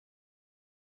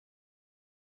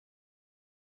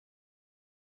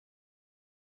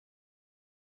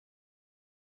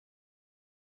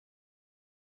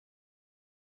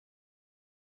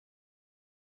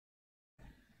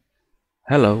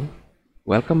Hello,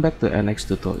 welcome back to our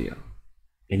next tutorial.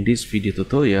 In this video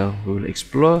tutorial, we will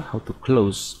explore how to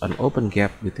close an open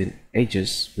gap between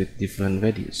edges with different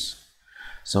radius.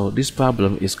 So this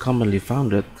problem is commonly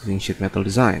found in sheet metal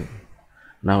design.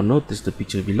 Now notice the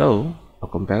picture below, a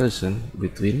comparison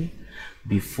between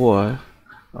before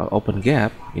open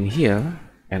gap in here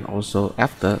and also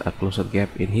after a closed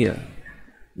gap in here.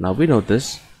 Now we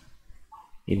notice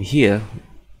in here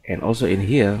and also in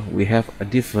here we have a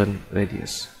different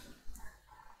radius.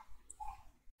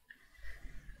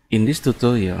 In this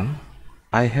tutorial,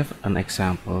 I have an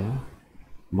example,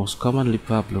 most commonly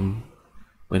problem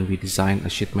when we design a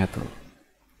sheet metal.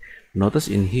 Notice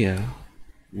in here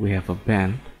we have a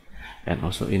band and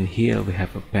also in here we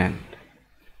have a band,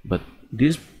 but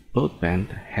these both band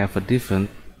have a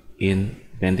different in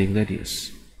bending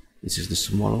radius. This is the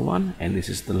smaller one and this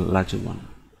is the larger one.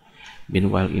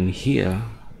 Meanwhile in here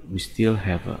we still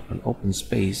have an open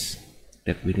space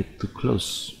that we need to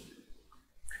close.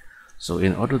 So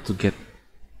in order to get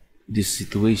this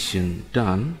situation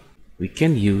done, we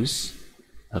can use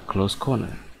a closed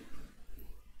corner.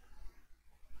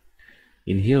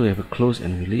 In here we have a close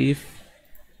and relief.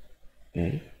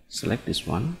 Okay, select this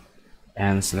one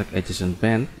and select adjacent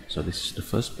band. So this is the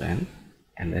first band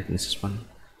and then this one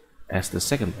as the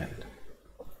second band.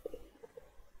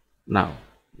 Now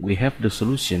we have the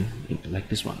solution like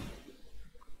this one.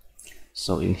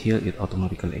 So in here it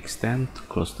automatically extends to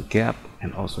close the gap,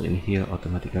 and also in here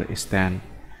automatically extend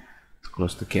to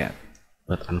close the gap.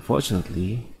 But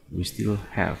unfortunately we still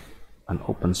have an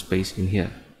open space in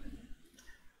here.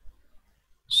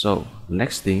 So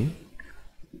next thing,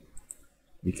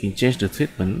 we can change the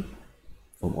treatment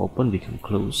from open become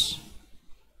close,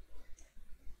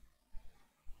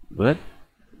 but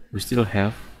we still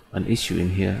have an issue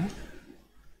in here.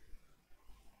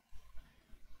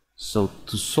 So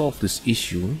to solve this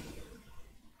issue,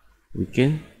 we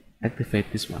can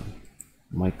activate this one,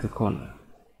 micro corner.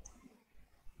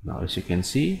 Now as you can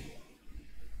see,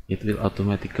 it will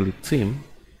automatically trim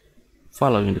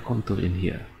following the contour in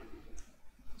here.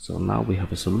 So now we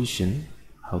have a solution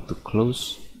how to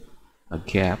close a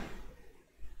gap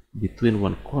between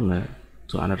one corner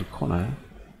to another corner,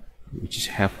 which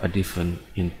have a different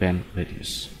in band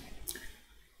radius.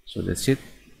 So that's it,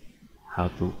 how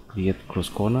to create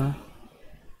closed corner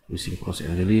using close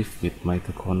and relief with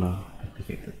micro corner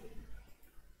activated.